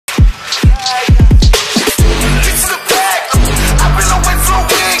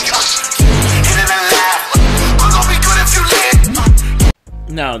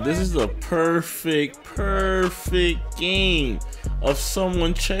this is a perfect game of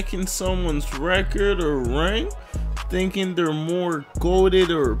someone checking someone's record or rank, thinking they're more goated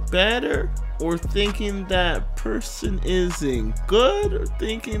or better, or thinking that person isn't good, or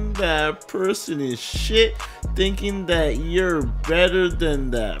thinking that person is shit, thinking that you're better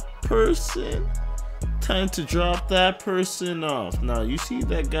than that person. Time to drop that person off. Now, you see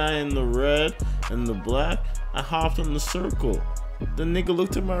that guy in the red and the black? I hopped on the circle. The nigga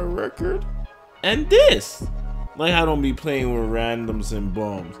looked at my record and this. Like, I don't be playing with randoms and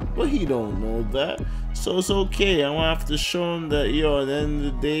bums, but he don't know that, so it's okay. I'm gonna have to show him that, yo, at the end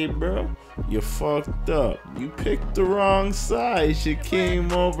of the day, bro, you fucked up. You picked the wrong side. You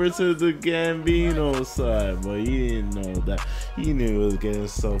came over to the Gambino side, but he didn't know that. He knew he was getting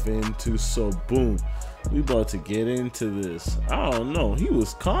himself into, so boom. We about to get into this. I don't know. He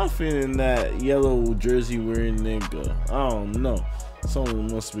was confident in that yellow jersey wearing nigga. I don't know.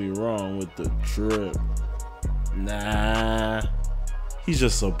 Something must be wrong with the drip. Nah, he's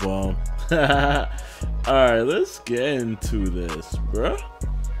just a bum. Alright, let's get into this, bruh.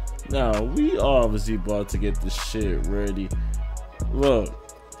 Now, we obviously about to get this shit ready. Look,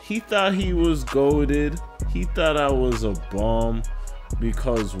 he thought he was goated. He thought I was a bum.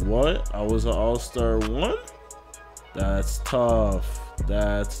 Because what? I was an all-star 1? That's tough.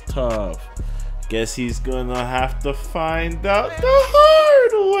 That's tough. Guess he's gonna have to find out the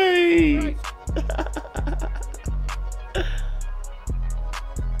hard way.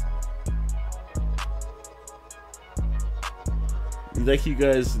 Like, you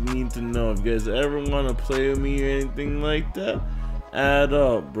guys need to know, if you guys ever want to play with me or anything like that, add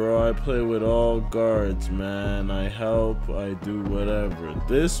up, bro. I play with all guards, man. I help, I do whatever.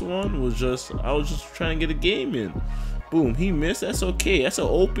 This one was just, I was just trying to get a game in. Boom, he missed. That's okay. That's an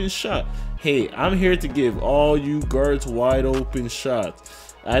open shot. Hey, I'm here to give all you guards wide open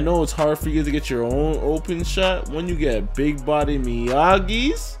shots. I know it's hard for you to get your own open shot. When you get big body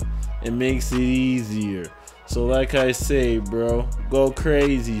Miyagi's, it makes it easier. So like I say, bro, go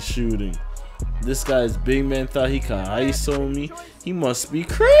crazy shooting. This guy's big man thought he could ISO me. He must be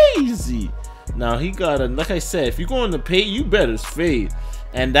crazy. Now he got a, like I said, if you're going to paint, you better fade.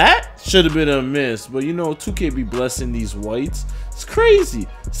 And that should have been a miss. But you know, 2K be blessing these whites. It's crazy.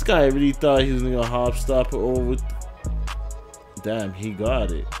 This guy really thought he was gonna hop stop it over. Damn, he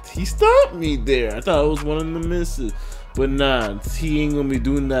got it. He stopped me there. I thought it was one of the misses. But nah, he ain't gonna be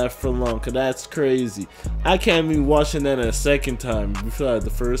doing that for long, cause that's crazy. I can't be watching that a second time. Before the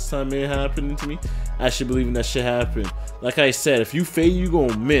first time it happened to me, I should believe that shit happened. Like I said, if you fade, you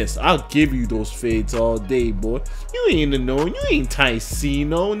gonna miss. I'll give you those fades all day, boy. You ain't knowing, you ain't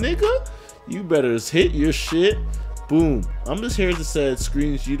Ticino, nigga. You better hit your shit. Boom. I'm just here to set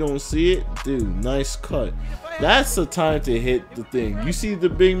screens. You don't see it, dude. Nice cut. That's the time to hit the thing. You see the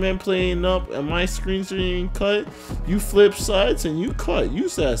big man playing up and my screens are being cut. You flip sides and you cut.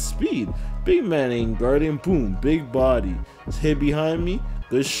 Use that speed. Big man ain't guarding. Boom. Big body. It's hit behind me.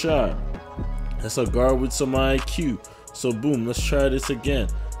 Good shot. That's a guard with some IQ. So boom. Let's try this again.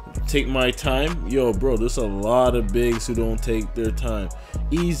 Take my time. Yo, bro, there's a lot of bigs who don't take their time.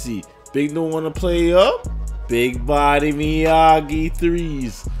 Easy. Big don't want to play up. Big body Miyagi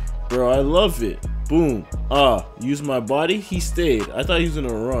threes. Bro, I love it. Boom. Use my body. He stayed. I thought he was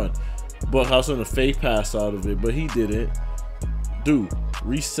gonna run, but I was gonna fake pass out of it, but he didn't. Dude,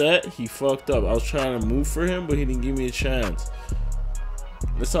 reset. He fucked up. I was trying to move for him, but he didn't give me a chance.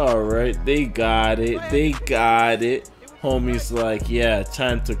 It's alright. They got it. They got it. Homie's like, yeah,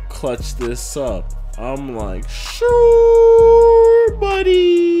 time to clutch this up. I'm like, sure,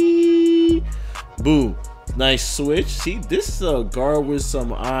 buddy. Boom. Nice switch. See, this is a guard with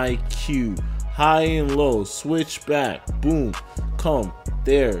some IQ. High and low. Switch back. Boom. Come.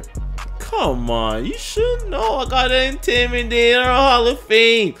 There. Come on. You should know I got an Intimidator Hall of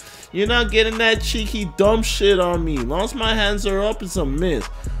Fame. You're not getting that cheeky dumb shit on me. As long as my hands are up, it's a miss.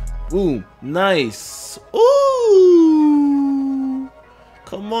 Boom. Nice. Ooh.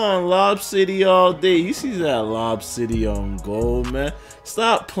 Come on, Lob City all day. You see that Lob City on goal, man.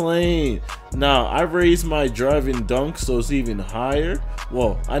 Stop playing. Now, I raised my driving dunk so it's even higher.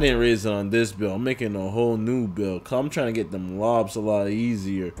 Well, I didn't raise it on this build. I'm making a whole new build. Cause I'm trying to get them lobs a lot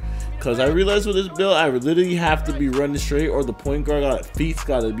easier. Cause I realized with this build, I literally have to be running straight, or the point guard feet's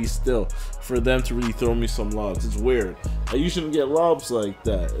gotta be still for them to really throw me some lobs. It's weird. I usually get lobs like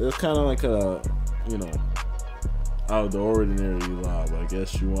that. It's kind of like a, you know, out of the ordinary lob, I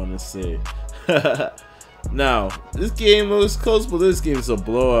guess you want to say. Now, this game looks close, but this game's a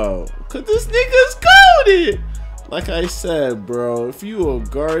blowout. Cause this nigga's coded. Like I said, bro, if you a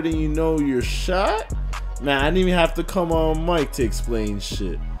guard and you know your shot, man, I didn't even have to come on mic to explain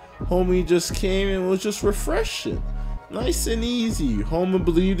shit. Homie just came and was just refreshing. Nice and easy. Homie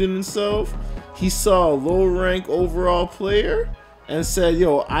believed in himself. He saw a low rank overall player and said,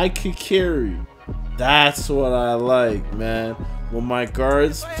 yo, I could carry. That's what I like, man. When my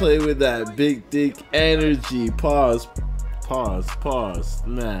guards play with that big dick energy. Pause.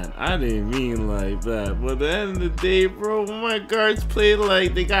 Man, I didn't mean like that. But at the end of the day, bro, when my guards play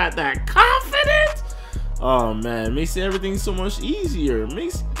like they got that confidence, oh man, it makes everything so much easier. It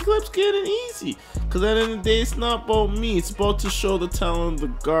makes clips getting easy. Cause at the end of the day, it's not about me. It's about to show the talent of the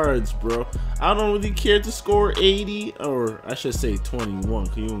guards, bro. I don't really care to score 80, or I should say 21.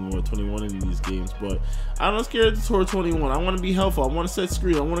 Cause you only want 21 in these games, but I don't care to score 21. I want to be helpful. I want to set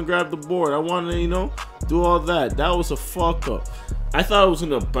screen. I want to grab the board. I want to, you know, do all that. That was a fuck up. I thought it was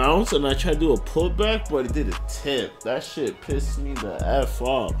gonna bounce, and I tried to do a putback, but it did a tip. That shit pissed me the F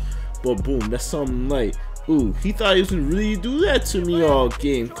off. But boom, that's something like. Ooh, he thought he was gonna really do that to me all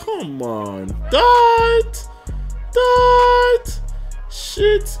game. Come on. That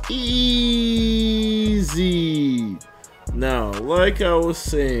shit's easy. Now, like I was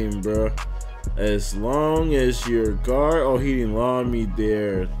saying, bro, as long as your guard, oh, he didn't allow me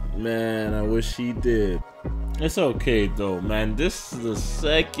there. Man, I wish he did. It's okay though, man. This is the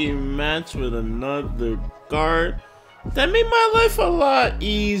second match with another guard. That made my life a lot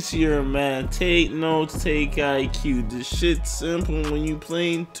easier, man. Take notes, take IQ. This shit's simple when you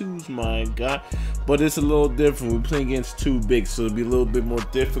playing twos, my guy. But it's a little different. We're playing against two bigs, so it'll be a little bit more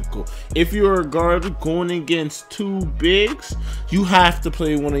difficult. If you're a guard going against two bigs, you have to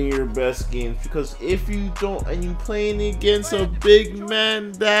play one of your best games. Because if you don't, and you playing against a big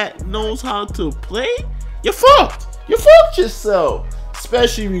man that knows how to play, you're fucked. You fucked yourself.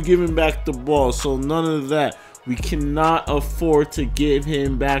 Especially if you're giving back the ball. So none of that. We cannot afford to give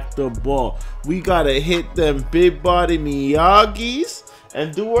him back the ball. We gotta hit them big body Miyagis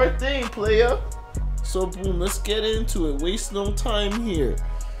and do our thing, player. So boom, let's get into it. Waste no time here.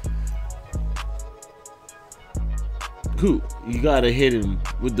 Who? You gotta hit him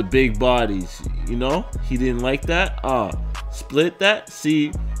with the big bodies. You know? He didn't like that. Split that.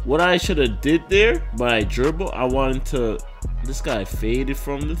 See, what I should have did there, but I dribble. I wanted to. This guy faded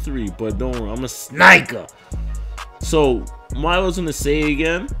from the three, but don't worry, I'm a sniper. So, what I was gonna say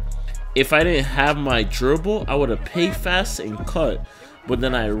again, if I didn't have my dribble, I would have paid fast and cut. But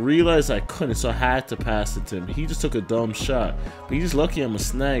then I realized I couldn't, so I had to pass it to him. He just took a dumb shot. But he's lucky I'm a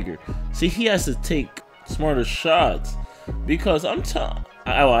snagger. See, he has to take smarter shots. Because I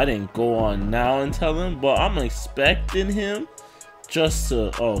didn't go on now and tell him, but I'm expecting him just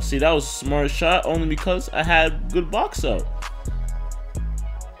to, oh, see, that was a smart shot only because I had good box out.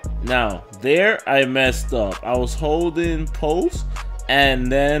 Now, there I messed up. I was holding post,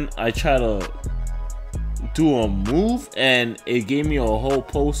 and then I tried to do a move, and it gave me a whole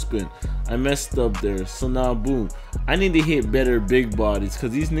post spin. I messed up there. So now, boom. I need to hit better big bodies, because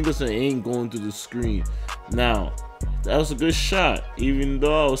these niggas ain't going through the screen. Now, that was a good shot, even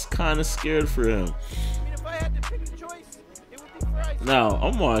though I was kind of scared for him. Now,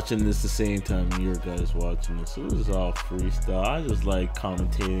 I'm watching this the same time you guys watching this. So this is all freestyle. I just like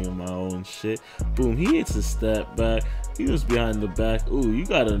commentating on my own shit. Boom, he hits a step back. He was behind the back. Ooh, you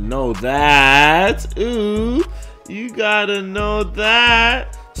gotta know that. Ooh, you gotta know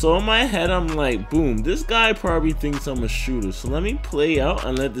that. So in my head, I'm like, boom, this guy probably thinks I'm a shooter. So let me play out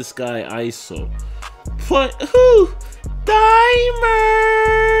and let this guy ISO. But who?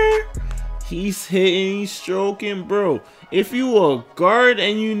 Dimer! He's hitting, he's stroking, bro. If you a guard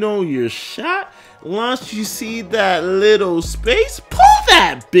and you know your shot, once you see that little space, pull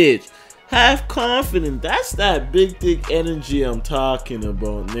that bitch. Have confidence. That's that big dick energy I'm talking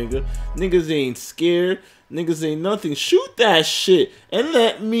about, nigga. Niggas ain't scared. Niggas ain't nothing. Shoot that shit and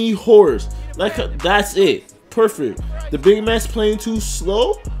let me horse. Like, that's it. Perfect. The big man's playing too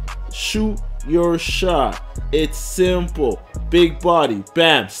slow. Shoot your shot. It's simple. Big body,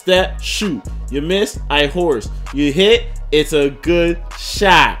 bam, step, shoot. You miss, I horse. You hit, it's a good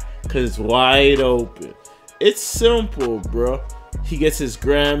shot, cause it's wide open. It's simple, bro. He gets his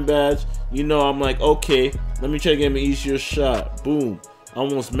grand badge. You know, I'm like, okay, let me try to get him an easier shot. Boom.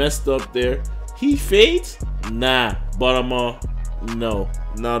 Almost messed up there. He fades? Nah. Bottom off. No.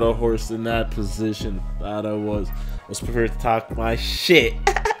 Not a horse in that position. Thought I was prepared to talk my shit.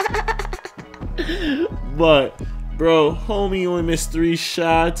 But bro, homie only missed 3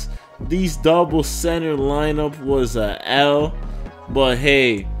 shots. These double center lineup was a L. But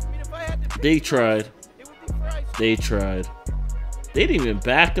hey, they tried. They tried. They didn't even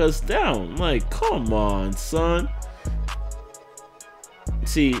back us down. Like, come on, son.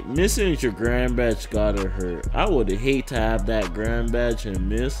 See, missing with your grand badge gotta hurt. I would hate to have that grand badge and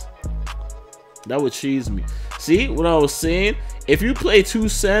miss. That would cheese me. See what I was saying? If you play 2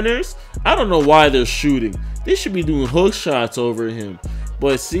 centers, I don't know why they're shooting. They should be doing hook shots over him.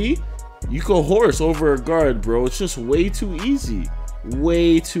 But see, you can horse over a guard, bro. It's just way too easy.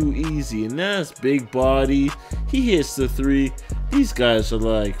 Way too easy. And that's big body. He hits the 3. These guys are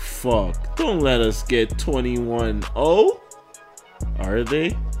like, fuck. Don't let us get 21-0. Are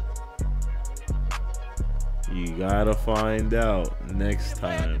they? You gotta find out next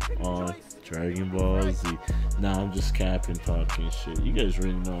time on Dragon Ball Z. Nah, I'm just capping, talking shit. You guys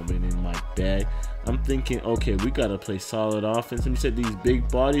really know I'm in my bag. I'm thinking, okay, we gotta play solid offense. Let me set these big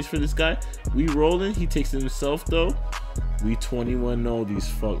bodies for this guy. We rolling. He takes it himself though. We 21-0 these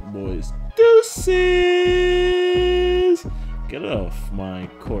fuck boys. Deuces. Get off my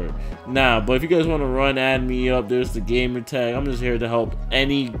court. Nah, but if you guys want to run, add me up. There's the gamer tag. I'm just here to help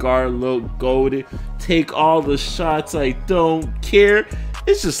any guard look goated. Take all the shots. I don't care.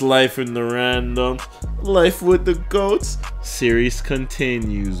 It's just life in the random. Life with the goats. Series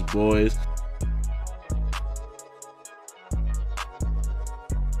continues, boys.